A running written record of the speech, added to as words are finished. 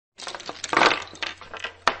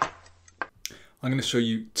I'm going to show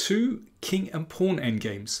you two king and pawn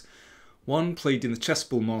endgames. One played in the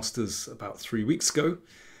Chessable Masters about 3 weeks ago,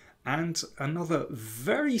 and another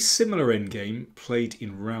very similar endgame played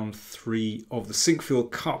in round 3 of the Sinquefield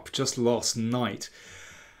Cup just last night.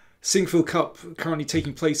 Sinquefield Cup currently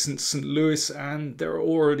taking place in St. Louis, and there are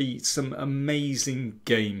already some amazing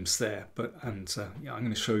games there. I'm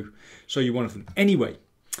going to show you one of them. Anyway,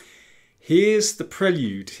 here's the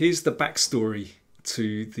prelude. Here's the backstory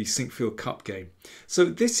to the Sinquefield Cup game. So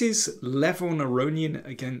this is Levon Aronian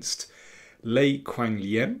against Lei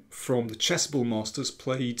Quangliem from the Chessable Masters,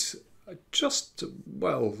 played just,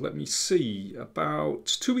 well, let me see, about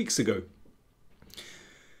 2 weeks ago.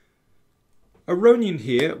 Aronian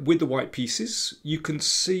here with the white pieces. You can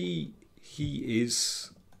see he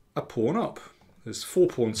is a pawn up. There's 4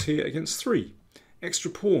 pawns here against 3.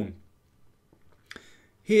 Extra pawn.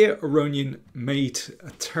 Here Aronian made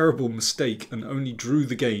a terrible mistake and only drew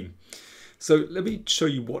the game. So let me show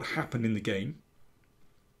you what happened in the game.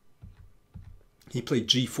 He played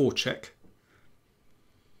g4 check.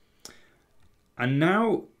 And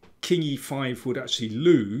now king e5 would actually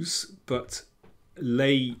lose, but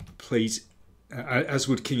Lei played, as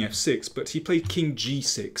would king f6, but he played king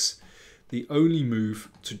g6, the only move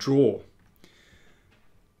to draw.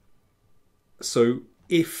 So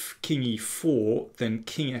if king e4, then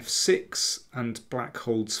king f6 and black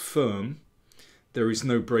holds firm, there is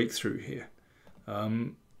no breakthrough here.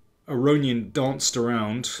 Aronian danced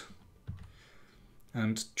around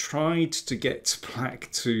and tried to get black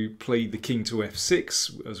to play the king to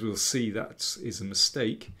f6. As we'll see, that is a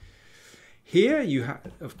mistake. Here you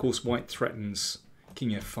have, of course, white threatens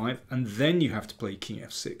king f5, and then you have to play king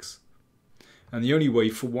f6. And the only way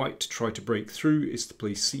for white to try to break through is to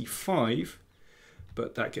play c5,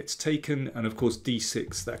 but that gets taken, and of course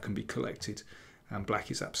d6, that can be collected, and black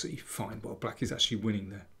is absolutely fine. Well, black is actually winning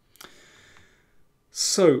there.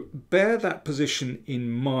 So bear that position in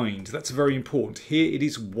mind. That's very important. Here it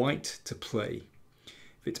is white to play.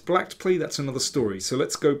 If it's black to play, that's another story. So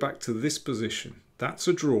let's go back to this position. That's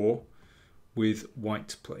a draw with white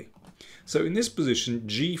to play. So in this position,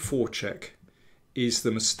 g4 check is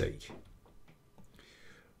the mistake.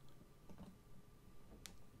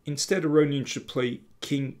 Instead, Aronian should play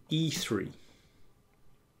king e3.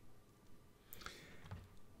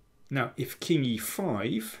 Now, if king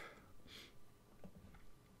e5,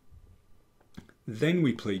 then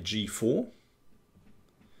we play g4.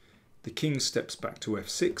 The king steps back to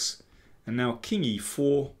f6, and now king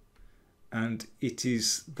e4, and it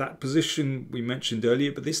is that position we mentioned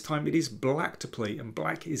earlier, but this time it is black to play, and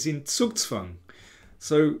black is in Zugzwang.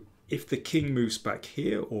 So if the king moves back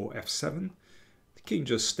here, or f7, the king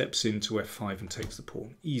just steps into f5 and takes the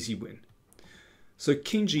pawn. Easy win. So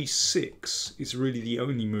king g6 is really the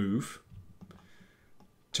only move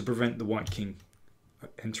to prevent the white king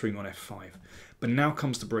entering on f5. But now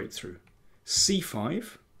comes the breakthrough.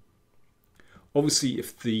 c5. Obviously,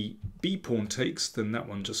 if the b pawn takes, then that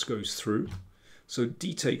one just goes through. So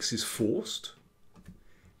d takes is forced.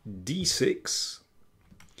 d6.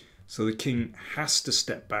 So the king has to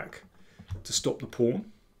step back to stop the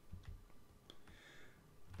pawn.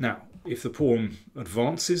 Now, if the pawn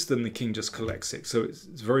advances, then the king just collects it. So it's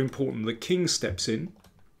very important the king steps in.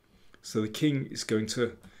 So the king is going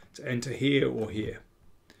to enter here or here.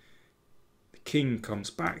 The king comes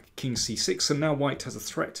back, king c6, and now white has a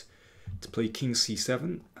threat to play king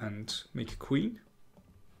c7 and make a queen.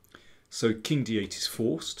 So king d8 is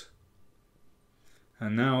forced.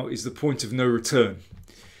 And now is the point of no return.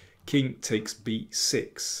 King takes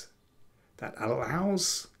b6. That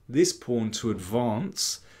allows this pawn to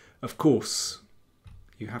advance. Of course,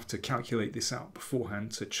 you have to calculate this out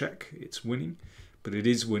beforehand to check it's winning, but it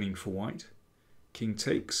is winning for white. King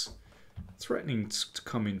takes, threatening to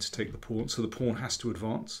come in to take the pawn, so the pawn has to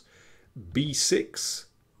advance. b6.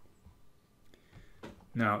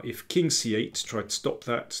 Now, if king c8 tried to stop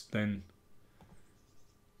that, then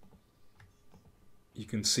you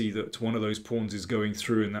can see that one of those pawns is going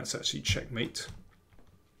through, and that's actually checkmate.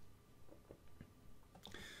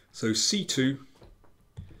 So c2,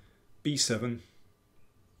 b7,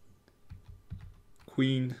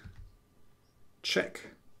 queen, check.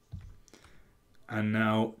 And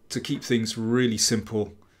now, to keep things really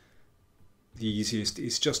simple, the easiest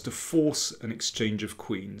is just to force an exchange of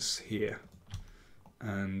queens here.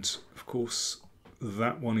 And of course,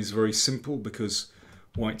 that one is very simple because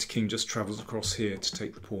white king just travels across here to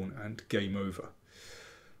take the pawn and game over.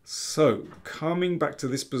 So, coming back to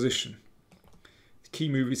this position, the key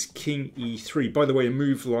move is king e3. By the way, a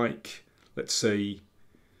move like, let's say,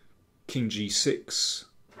 king g6,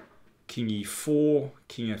 king e4,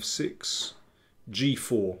 king f6,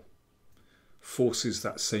 g4 forces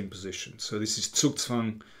that same position. So this is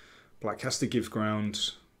Zugzwang. Black has to give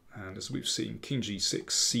ground, and as we've seen, king g6,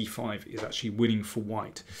 c5 is actually winning for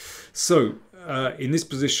white. So in this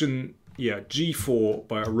position, yeah, g4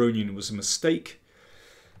 by Aronian was a mistake,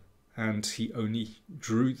 and he only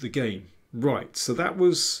drew the game. Right, so that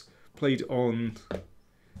was played on,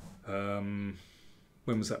 when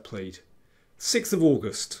was that played? 6th of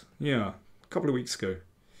August, yeah, a couple of weeks ago.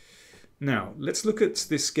 Now, let's look at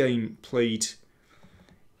this game played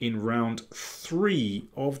in round 3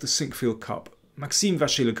 of the Sinquefield Cup. Maxime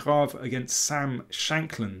Vachier-Lagrave against Sam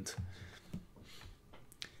Shankland.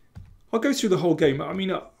 I'll go through the whole game. I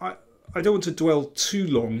mean, I don't want to dwell too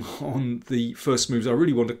long on the first moves. I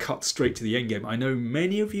really want to cut straight to the end game. I know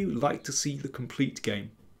many of you like to see the complete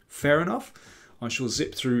game. Fair enough. I shall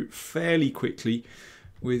zip through fairly quickly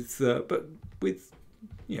with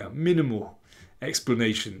minimal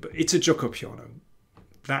explanation. But it's a gioco piano.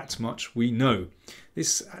 That much we know.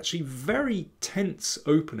 This actually very tense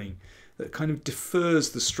opening that kind of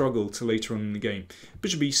defers the struggle to later on in the game.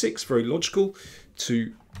 Bishop e6, very logical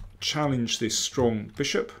to challenge this strong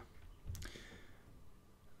bishop.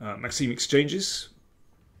 Maxime exchanges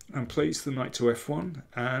and plays the knight to f1.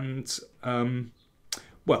 And,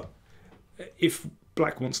 well, if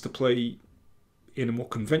black wants to play in a more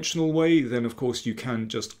conventional way, then of course you can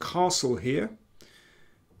just castle here.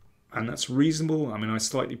 And that's reasonable. I mean, I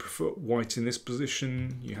slightly prefer white in this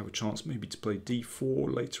position. You have a chance maybe to play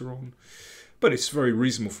d4 later on. But it's very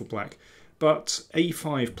reasonable for black. But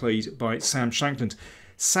a5 played by Sam Shankland.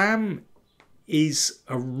 Sam is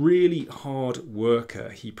a really hard worker.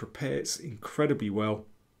 He prepares incredibly well.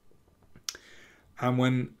 And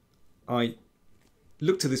when I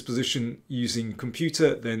looked at this position using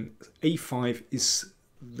computer, then a5 is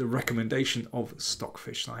the recommendation of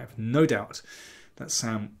Stockfish. I have no doubt that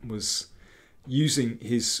Sam was using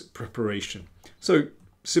his preparation. So,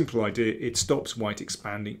 simple idea, it stops white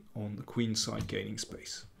expanding on the queen side, gaining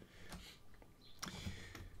space.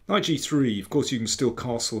 Knight g3, of course you can still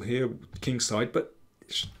castle here, king side, but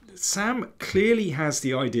Sam clearly has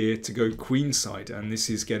the idea to go queen side, and this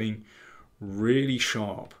is getting really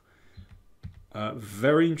sharp.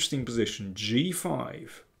 Very interesting position, g5.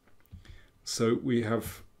 So we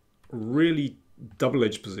have really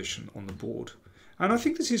double-edged position on the board. And I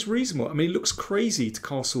think this is reasonable. I mean, it looks crazy to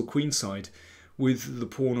castle queenside with the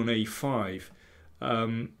pawn on a5.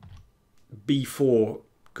 b4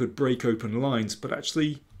 could break open lines, but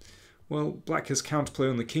actually, well, black has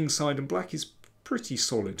counterplay on the king side, and black is pretty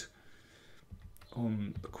solid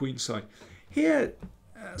on the queen side. Here,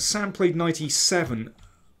 Sam played knight e7.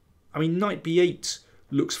 I mean, knight b8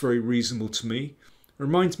 looks very reasonable to me. It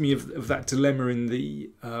reminds me of that dilemma in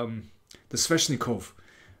the Sveshnikov,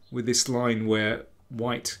 with this line where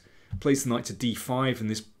white plays the knight to d5, and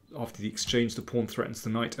this, after the exchange, the pawn threatens the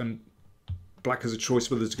knight, and black has a choice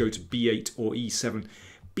whether to go to b8 or e7.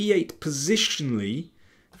 b8 positionally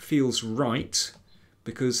feels right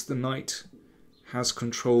because the knight has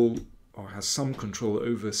control, or has some control,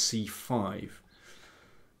 over c5.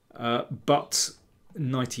 But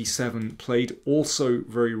knight e7 played also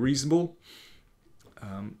very reasonable.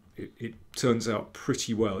 It turns out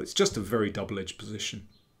pretty well. It's just a very double-edged position.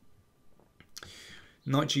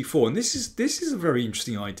 Knight g4, and this is a very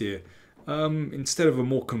interesting idea. Instead of a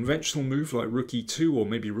more conventional move like rook e2 or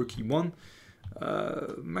maybe rook e1,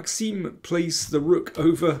 Maxime plays the rook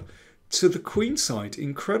over to the queen side.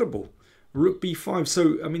 Incredible. Rook b5.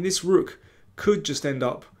 So I mean, this rook could just end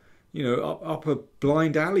up, you know, up a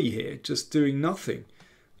blind alley here, just doing nothing,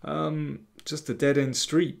 just a dead-end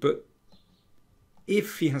street. But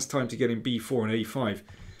if he has time to get in b4 and a5,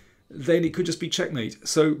 then it could just be checkmate.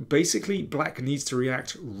 So basically, black needs to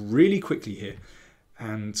react really quickly here,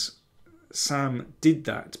 and Sam did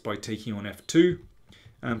that by taking on f2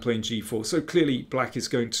 and playing g4. So clearly, black is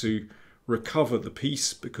going to recover the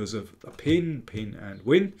piece because of a pin and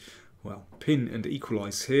win. Well, pin and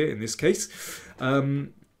equalize here in this case.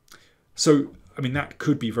 So, I mean, that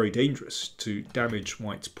could be very dangerous to damage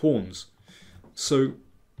white's pawns. So,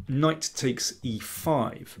 knight takes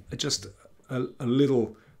e5, just a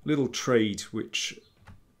little trade which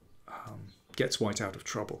gets white out of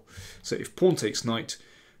trouble. So if pawn takes knight,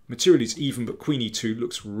 materially it's even, but queen e2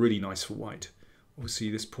 looks really nice for white. Obviously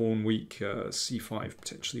this pawn weak, c5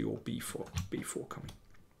 potentially, or b4 coming.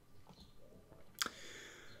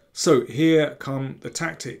 So here come the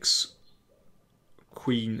tactics.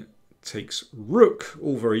 Queen takes rook,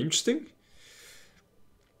 all very interesting.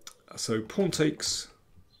 So pawn takes,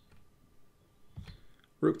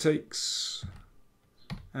 rook takes,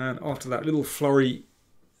 and after that little flurry,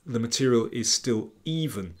 the material is still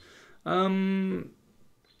even.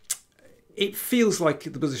 it feels like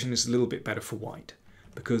the position is a little bit better for white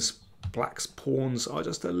because black's pawns are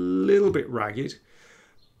just a little bit ragged,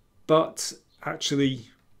 but actually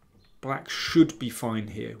black should be fine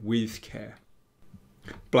here with care.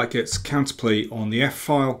 Black gets counterplay on the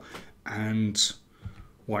f-file and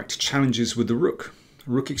white challenges with the rook.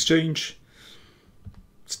 Rook exchange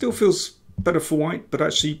still feels better for white, but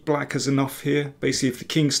actually black has enough here. Basically, if the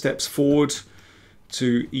king steps forward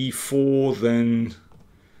to e4, then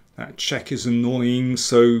that check is annoying,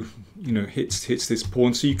 so you know, hits this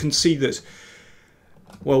pawn. So you can see that,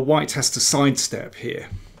 well, white has to sidestep here,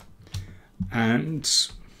 and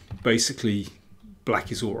basically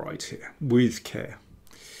black is all right here with care.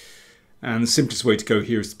 And the simplest way to go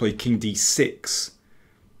here is to play king d6.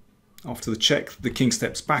 After the check, the king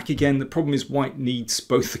steps back again. The problem is white needs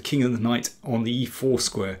both the king and the knight on the e4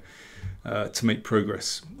 square to make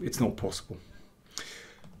progress. It's not possible.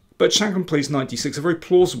 But Shankland plays knight d6, a very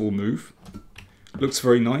plausible move. Looks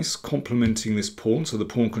very nice, complementing this pawn. So the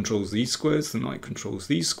pawn controls these squares, the knight controls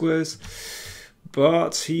these squares.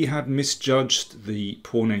 But he had misjudged the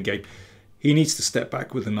pawn endgame. He needs to step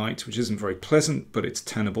back with the knight, which isn't very pleasant, but it's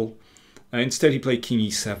tenable. Instead, he played king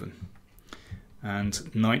e7.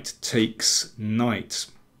 And knight takes knight.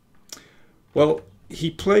 Well, he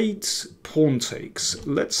played pawn takes.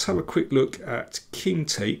 Let's have a quick look at king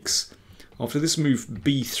takes. After this move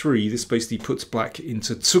b3, this basically puts black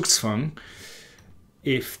into Zugzwang.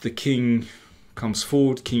 If the king comes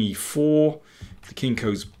forward, king e4, if the king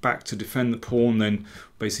goes back to defend the pawn, then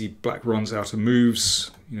basically black runs out of moves.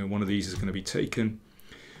 You know, one of these is going to be taken.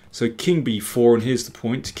 So king b4, and here's the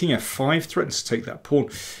point. King f5 threatens to take that pawn.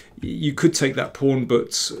 You could take that pawn,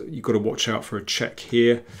 but you've got to watch out for a check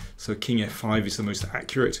here. So king f5 is the most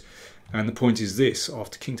accurate. And the point is this: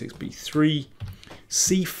 after king takes b3,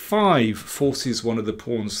 c5 forces one of the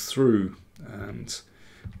pawns through, and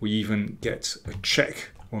we even get a check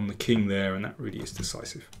on the king there, and that really is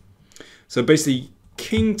decisive. So basically,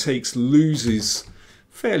 king takes loses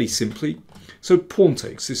fairly simply. So pawn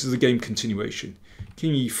takes, this is the game continuation.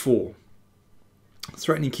 King e4,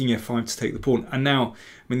 threatening king f5 to take the pawn. And now, I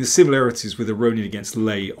mean, the similarities with Aronian against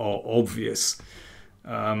Lei are obvious.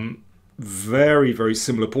 Very, very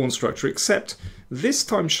similar pawn structure, except this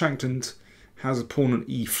time Shankland has a pawn on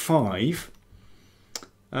e5,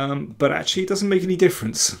 but actually it doesn't make any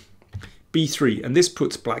difference. b3, and this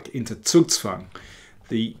puts black into Zugzwang.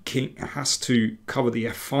 The king has to cover the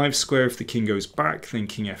f5 square. If the king goes back, then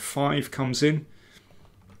king f5 comes in.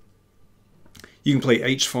 You can play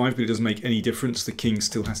h5, but it doesn't make any difference. The king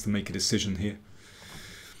still has to make a decision here.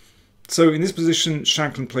 So in this position,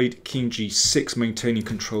 Shankland played king g6, maintaining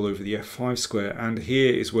control over the f5 square. And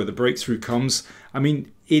here is where the breakthrough comes. I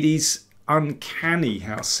mean, it is uncanny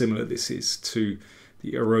how similar this is to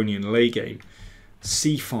the Aronian Lei game.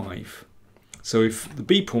 c5. So if the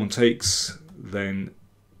b pawn takes, then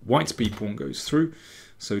white's b pawn goes through.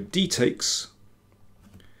 So d takes,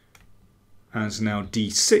 and now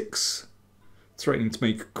d6. Threatening to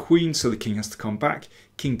make a queen, so the king has to come back.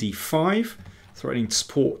 King d5, threatening to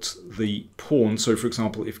support the pawn. So for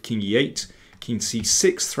example, if king e8, king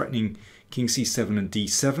c6, threatening king c7 and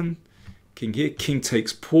d7. King here, king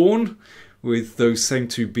takes pawn with those same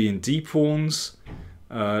two b and d pawns.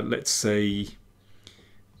 Let's say,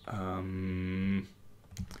 well,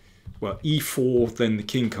 e4, then the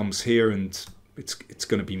king comes here and it's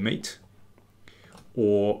going to be mate.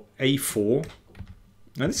 Or a4.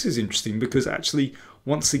 Now this is interesting because actually,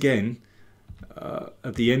 once again,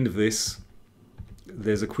 at the end of this,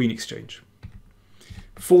 there's a queen exchange.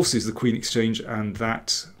 Forces the queen exchange, and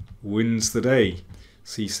that wins the day.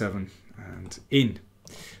 c7 and in.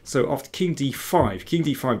 So after king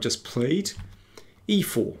d5 just played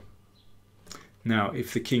e4. Now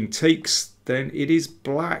if the king takes, then it is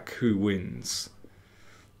black who wins.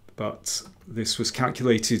 But this was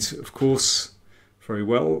calculated, of course, very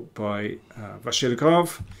well by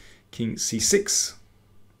Vachier-Lagrave. King c6,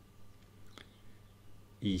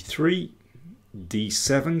 e3,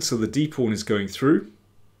 d7, so the d pawn is going through.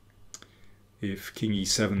 If king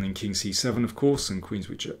e7, then king c7, of course, and queens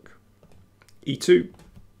we check. e2,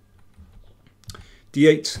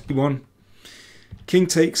 d8, e1, king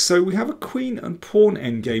takes. So we have a queen and pawn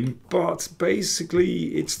endgame, but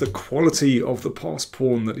basically it's the quality of the passed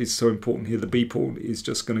pawn that is so important here. The b pawn is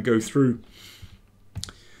just going to go through.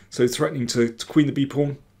 So threatening to queen the b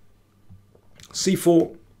pawn.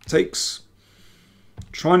 c4 takes.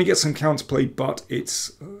 Trying to get some counterplay, but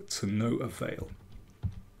it's to no avail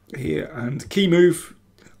here. And key move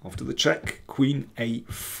after the check, queen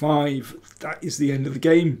a5. That is the end of the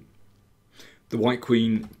game. The white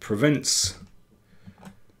queen prevents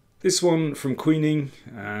This one from queening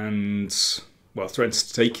and, well, threatens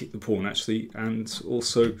to take the pawn actually, and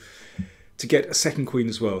also to get a second queen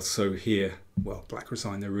as well. So here, well, black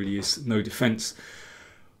resigned, there really is no defence.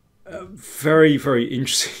 Very, very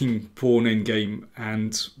interesting pawn endgame,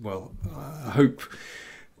 and, well, I hope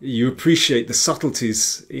you appreciate the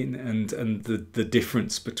subtleties in and the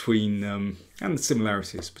difference between and the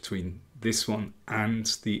similarities between this one and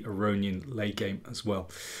the Iranian lay game as well.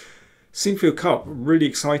 Sinquefield Cup, really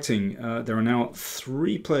exciting. There are now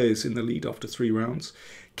 3 players in the lead after 3 rounds.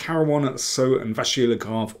 Caruana, So and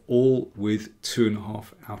Vachier-Lagrave all with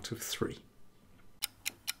 2.5 out of 3.